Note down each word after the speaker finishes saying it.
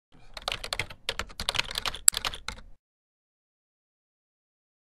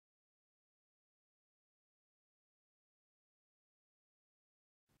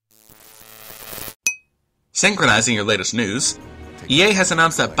Synchronizing your latest news, EA has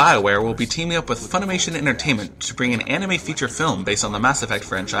announced that BioWare will be teaming up with Funimation Entertainment to bring an anime feature film based on the Mass Effect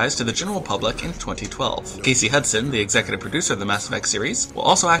franchise to the general public in 2012. Casey Hudson, the executive producer of the Mass Effect series, will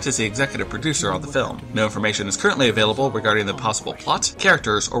also act as the executive producer of the film. No information is currently available regarding the possible plot,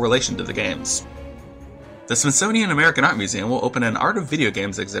 characters, or relation to the games. The Smithsonian American Art Museum will open an Art of Video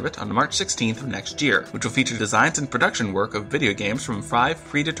Games exhibit on March 16th of next year, which will feature designs and production work of video games from 5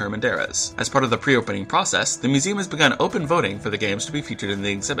 predetermined eras. As part of the pre-opening process, the museum has begun open voting for the games to be featured in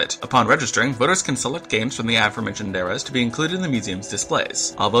the exhibit. Upon registering, voters can select games from the aforementioned eras to be included in the museum's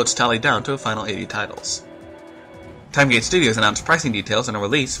displays. All votes tally down to a final 80 titles. Timegate Studios announced pricing details and a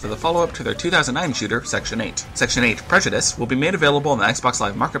release for the follow-up to their 2009 shooter, Section 8. Section 8 Prejudice will be made available on the Xbox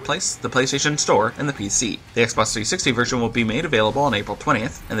Live Marketplace, the PlayStation Store, and the PC. The Xbox 360 version will be made available on April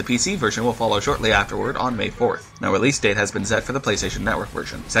 20th, and the PC version will follow shortly afterward on May 4th. No release date has been set for the PlayStation Network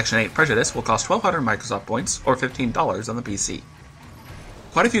version. Section 8 Prejudice will cost 1,200 Microsoft points, or $15 on the PC.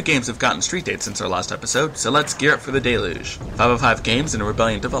 Quite a few games have gotten street dates since our last episode, so let's gear up for the deluge. 505 Games and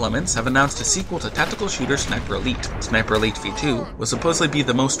Rebellion Developments have announced a sequel to tactical shooter Sniper Elite. Sniper Elite V2 will supposedly be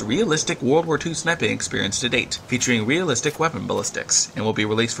the most realistic World War II sniping experience to date, featuring realistic weapon ballistics, and will be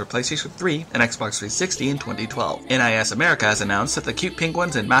released for PlayStation 3 and Xbox 360 in 2012. NIS America has announced that the Cute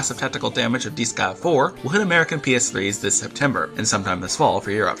Penguins and Massive Tactical Damage of D-Sky 4 will hit American PS3s this September, and sometime this fall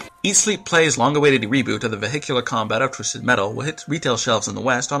for Europe. Eat Sleep Play's long-awaited reboot of the vehicular combat of Twisted Metal will hit retail shelves in the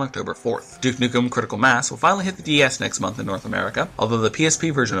West on October 4th. Duke Nukem Critical Mass will finally hit the DS next month in North America, although the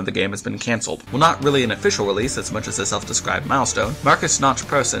PSP version of the game has been cancelled. Well, not really an official release as much as a self-described milestone, Marcus Notch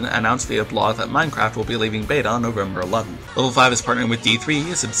Person announced via blog that Minecraft will be leaving beta on November 11th. Level 5 is partnering with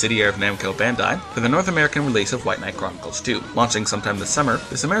D3, a subsidiary of Namco Bandai, for the North American release of White Knight Chronicles 2. Launching sometime this summer,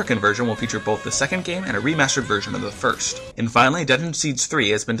 this American version will feature both the second game and a remastered version of the first. And finally, Dungeon Siege 3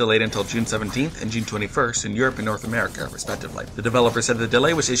 has been delayed until June 17th and June 21st in Europe and North America, respectively. The developer said the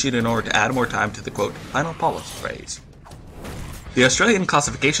delay was issued in order to add more time to the, quote, final polish phase. The Australian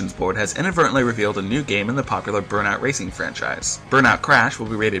Classifications Board has inadvertently revealed a new game in the popular Burnout racing franchise. Burnout Crash will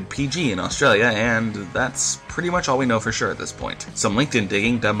be rated PG in Australia, and that's pretty much all we know for sure at this point. Some LinkedIn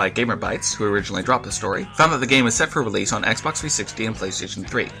digging done by GamerBytes, who originally dropped the story, found that the game is set for release on Xbox 360 and PlayStation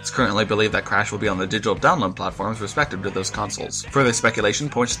 3. It's currently believed that Crash will be on the digital download platforms respective to those consoles. Further speculation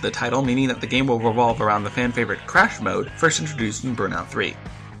points to the title, meaning that the game will revolve around the fan-favorite Crash mode first introduced in Burnout 3.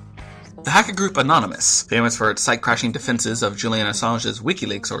 The hacker group Anonymous, famous for its site-crashing defenses of Julian Assange's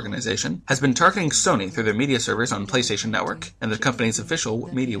WikiLeaks organization, has been targeting Sony through their media servers on PlayStation Network and the company's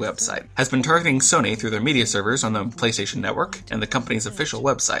official media website.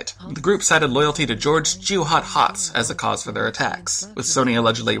 The group cited loyalty to George Jew-Hot Hots as the cause for their attacks, with Sony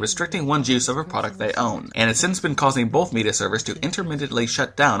allegedly restricting one's use of a product they own, and has since been causing both media servers to intermittently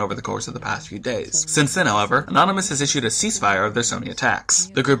shut down over the course of the past few days. Since then, however, Anonymous has issued a ceasefire of their Sony attacks.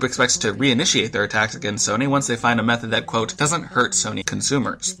 The group expects to reinitiate their attacks against Sony once they find a method that, quote, doesn't hurt Sony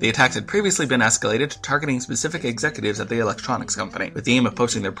consumers. The attacks had previously been escalated to targeting specific executives at the electronics company, with the aim of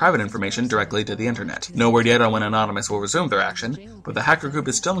posting their private information directly to the internet. No word yet on when Anonymous will resume their action, but the hacker group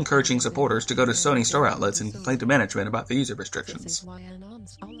is still encouraging supporters to go to Sony store outlets and complain to management about the user restrictions.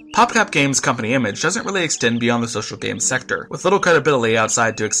 Popcap Games' company image doesn't really extend beyond the social games sector, with little credibility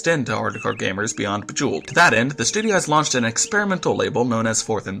outside to extend to hardcore gamers beyond Bejeweled. To that end, the studio has launched an experimental label known as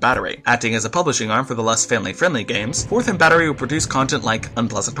Fourth and Battery. Acting as a publishing arm for the less family-friendly games, Fourth and Battery will produce content like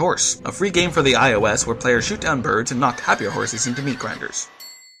Unpleasant Horse, a free game for the iOS where players shoot down birds and knock happier horses into meat grinders.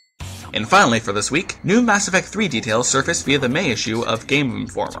 And finally for this week, new Mass Effect 3 details surfaced via the May issue of Game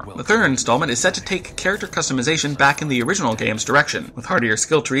Informer. The third installment is set to take character customization back in the original game's direction, with hardier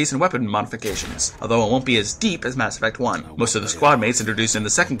skill trees and weapon modifications, although it won't be as deep as Mass Effect 1. Most of the squad mates introduced in the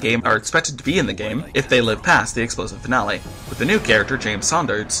second game are expected to be in the game, if they live past the explosive finale, with the new character, James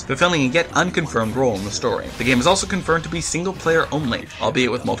Saunders, fulfilling a yet unconfirmed role in the story. The game is also confirmed to be single-player only,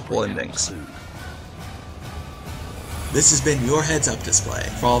 albeit with multiple endings. This has been your heads-up display.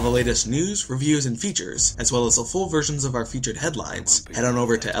 For all the latest news, reviews, and features, as well as the full versions of our featured headlines, head on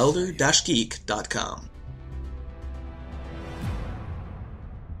over to elder-geek.com.